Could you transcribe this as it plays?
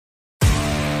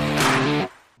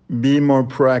Be more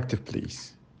proactive,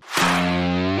 please.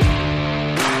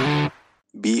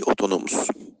 Be autonomous.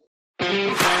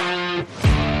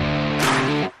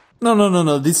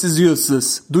 No, this is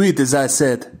useless. Do it as I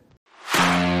said.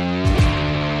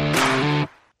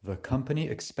 The company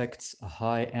expects a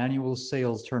high annual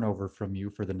sales turnover from you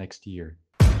for the next year.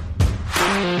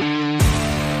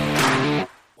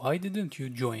 Why didn't you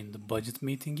join the budget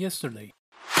meeting yesterday?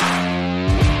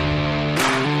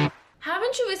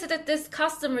 Haven't you visited this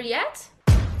customer yet?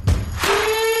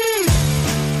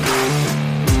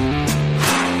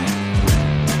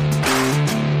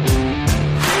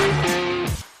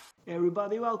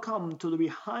 Everybody, welcome to the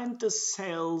Behind the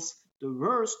Sales, the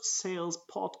worst sales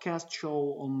podcast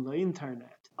show on the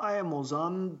internet. I am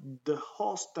Ozan, the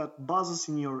host that buzzes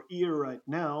in your ear right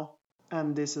now,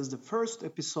 and this is the first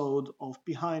episode of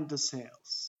Behind the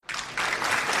Sales.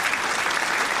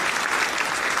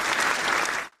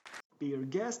 Dear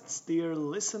guests, dear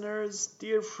listeners,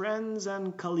 dear friends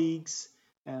and colleagues,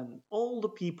 and all the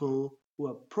people who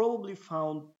have probably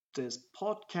found this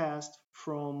podcast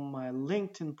from my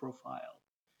LinkedIn profile.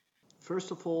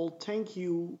 First of all, thank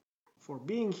you for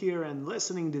being here and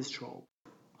listening this show.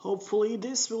 Hopefully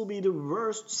this will be the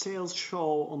worst sales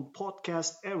show on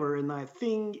podcast ever, and I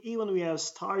think even we have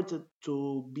started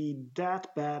to be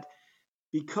that bad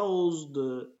because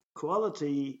the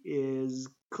quality is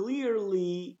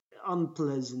clearly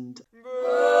unpleasant.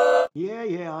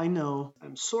 Yeah, I know.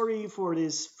 I'm sorry for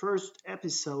this first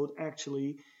episode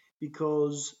actually,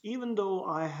 because even though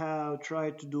I have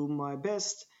tried to do my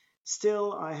best,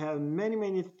 still I have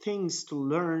many things to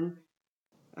learn,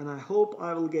 and I hope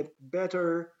I will get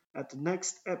better at the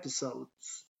next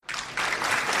episodes.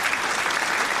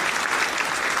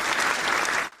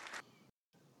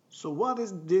 So what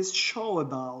is this show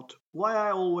about? Why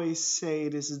I always say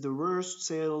this is the worst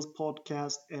sales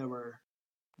podcast ever?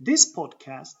 This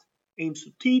podcast aims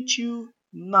to teach you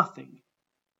nothing.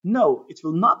 No, it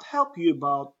will not help you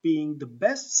about being the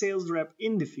best sales rep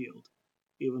in the field.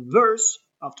 Even worse,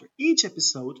 after each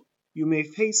episode, you may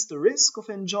face the risk of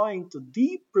enjoying the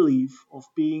deep relief of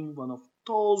being one of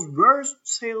those worst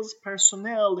sales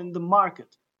personnel in the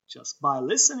market just by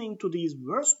listening to these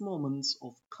worst moments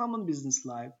of common business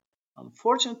life,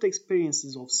 unfortunate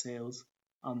experiences of sales,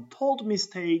 untold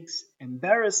mistakes,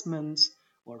 embarrassments,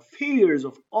 or failures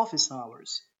of office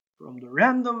hours from the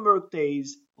random work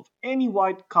days of any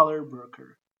white-collar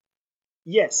worker.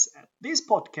 Yes, at this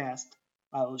podcast,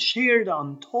 I will share the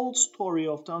untold story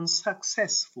of the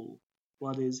unsuccessful,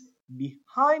 what is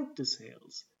behind the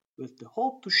sales, with the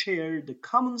hope to share the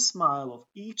common smile of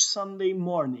each Sunday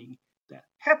morning that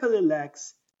happily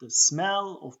lacks the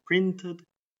smell of printed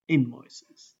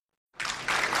invoices.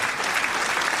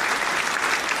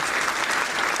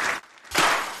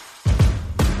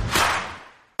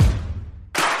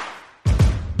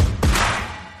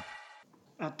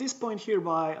 At this point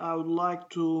hereby, I would like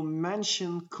to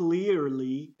mention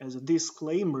clearly as a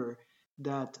disclaimer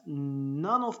that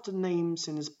none of the names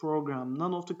in this program,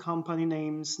 none of the company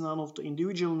names, none of the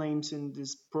individual names in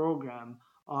this program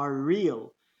are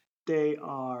real. They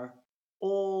are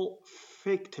all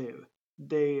fictive.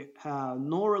 They have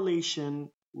no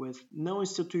relation with no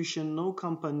institution, no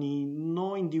company,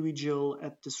 no individual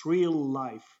at this real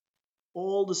life.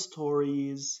 All the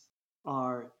stories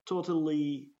are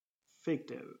totally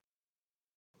fictive.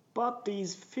 But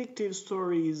these fictive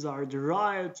stories are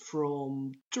derived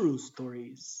from true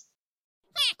stories.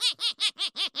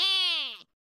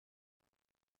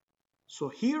 So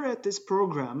here at this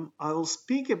program, I will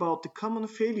speak about the common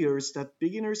failures that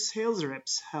beginner sales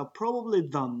reps have probably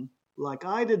done, like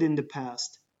I did in the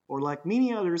past, or like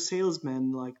many other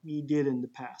salesmen like me did in the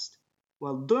past.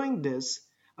 While doing this,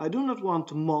 I do not want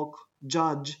to mock,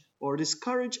 judge, or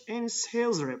discourage any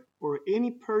sales rep or any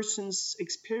person's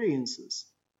experiences.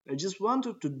 I just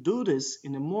wanted to do this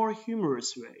in a more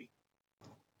humorous way.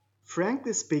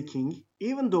 Frankly speaking,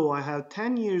 even though I have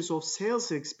 10 years of sales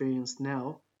experience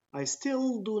now, I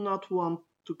still do not want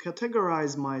to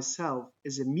categorize myself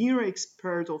as a mere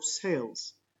expert of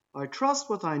sales. I trust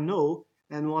what I know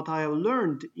and what I have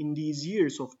learned in these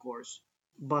years, of course,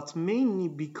 but mainly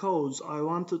because I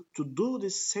wanted to do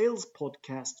this sales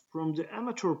podcast from the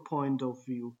amateur point of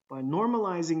view by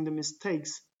normalizing the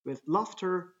mistakes with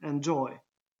laughter and joy.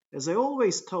 As I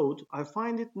always thought, I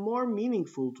find it more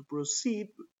meaningful to proceed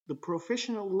the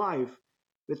professional life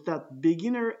with that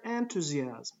beginner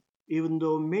enthusiasm, even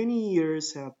though many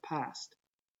years have passed.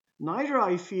 Neither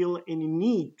I feel any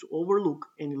need to overlook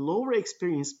any lower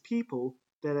experienced people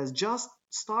that has just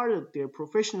started their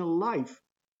professional life,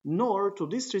 nor to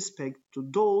disrespect to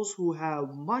those who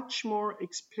have much more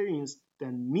experience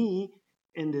than me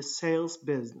in this sales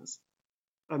business.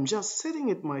 I'm just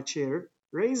sitting at my chair,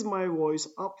 raise my voice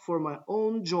up for my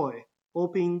own joy,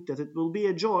 hoping that it will be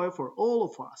a joy for all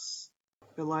of us.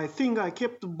 Well, I think I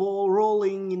kept the ball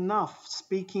rolling enough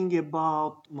speaking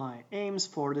about my aims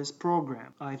for this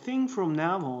program. I think from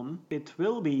now on it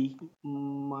will be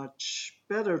much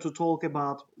better to talk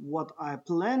about what I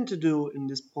plan to do in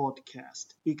this podcast,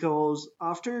 because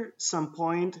after some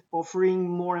point offering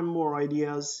more and more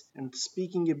ideas and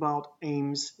speaking about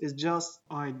aims is just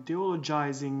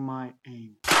ideologizing my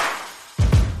aim.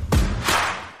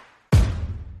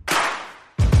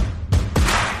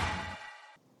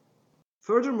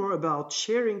 Furthermore, about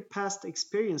sharing past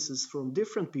experiences from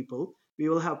different people, we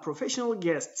will have professional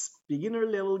guests,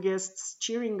 beginner-level guests,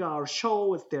 cheering our show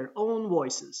with their own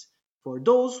voices. For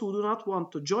those who do not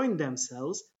want to join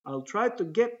themselves, I'll try to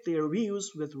get their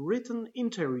views with written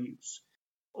interviews.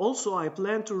 Also, I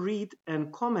plan to read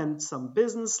and comment some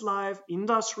business life,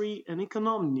 industry, and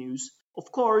economic news,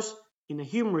 of course, in a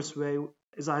humorous way,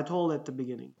 as I told at the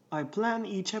beginning. I plan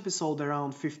each episode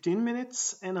around 15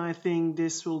 minutes, and I think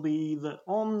this will be the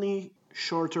only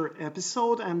shorter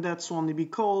episode, and that's only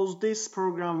because this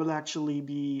program will actually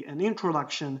be an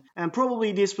introduction, and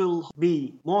probably this will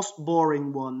be most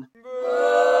boring one.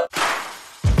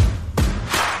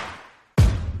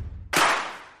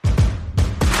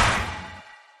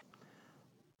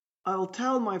 I'll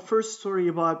tell my first story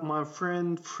about my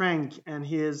friend Frank and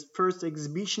his first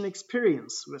exhibition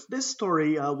experience. With this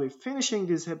story, I'll be finishing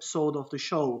this episode of the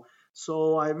show.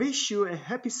 So I wish you a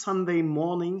happy Sunday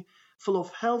morning, full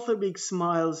of healthy big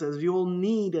smiles as we all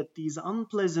need at these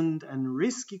unpleasant and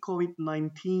risky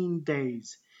COVID-19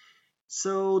 days.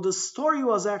 So the story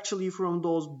was actually from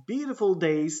those beautiful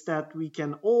days that we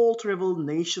can all travel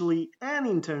nationally and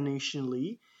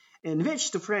internationally, in which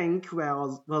the Frank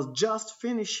was just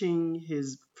finishing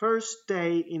his first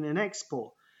day in an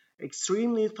expo.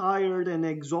 Extremely tired and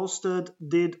exhausted,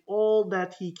 did all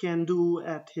that he can do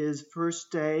at his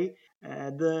first day.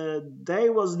 The day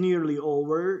was nearly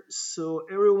over, so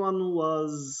everyone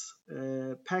was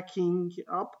packing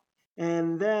up.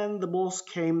 And then the boss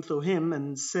came to him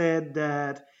and said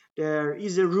that there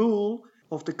is a rule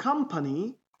of the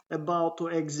company about the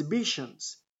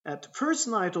exhibitions. At the first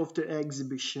night of the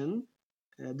exhibition,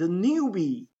 the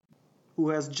newbie who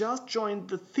has just joined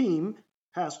the theme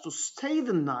has to stay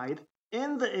the night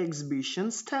in the exhibition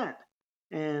stand.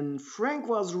 And Frank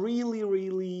was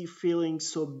really feeling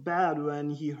so bad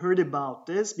when he heard about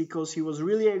this, because he was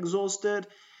really exhausted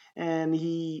and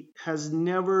he has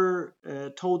never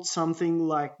thought something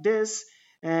like this,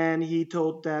 and he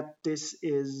thought that this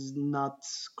is not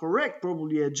correct,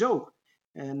 probably a joke.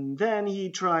 And then he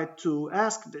tried to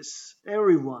ask this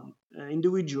everyone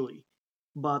individually,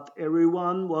 but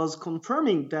everyone was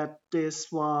confirming that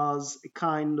this was a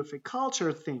kind of a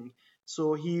culture thing.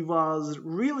 So he was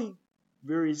really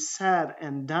very sad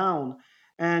and down,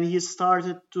 and he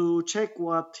started to check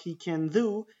what he can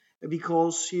do,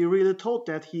 because he really thought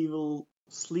that he will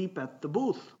sleep at the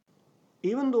booth.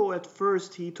 Even though at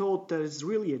first he thought that it's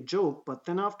really a joke, but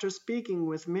then after speaking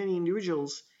with many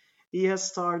individuals, he has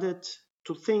started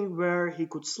to think where he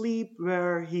could sleep,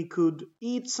 where he could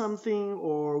eat something,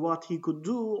 or what he could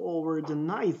do over the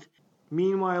night.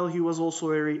 Meanwhile, he was also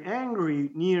very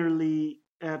angry, nearly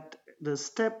at the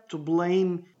step to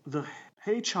blame the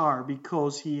HR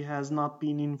because he has not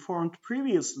been informed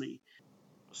previously.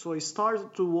 So he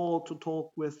started to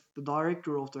talk with the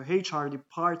director of the HR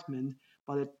department,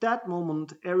 but at that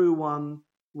moment everyone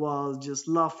was just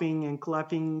laughing and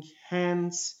clapping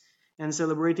hands and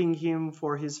celebrating him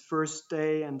for his first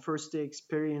day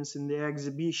experience in the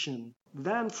exhibition.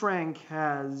 Then Frank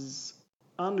has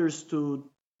understood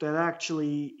that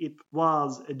actually it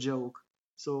was a joke.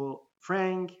 So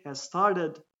Frank has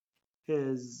started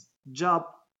his job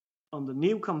on the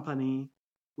new company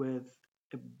with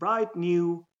a bright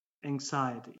new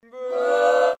anxiety.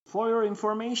 For your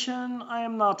information, I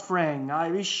am not Frank.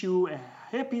 I wish you a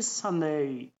happy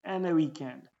Sunday and a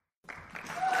weekend.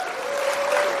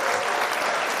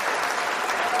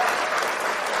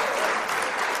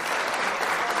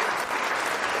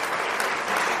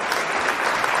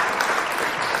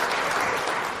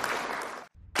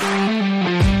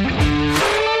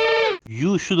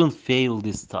 You shouldn't fail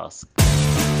this task.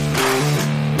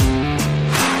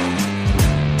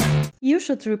 You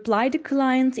should reply to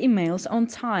client emails on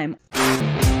time.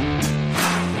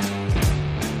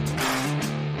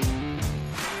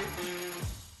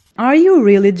 Are you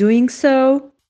really doing so?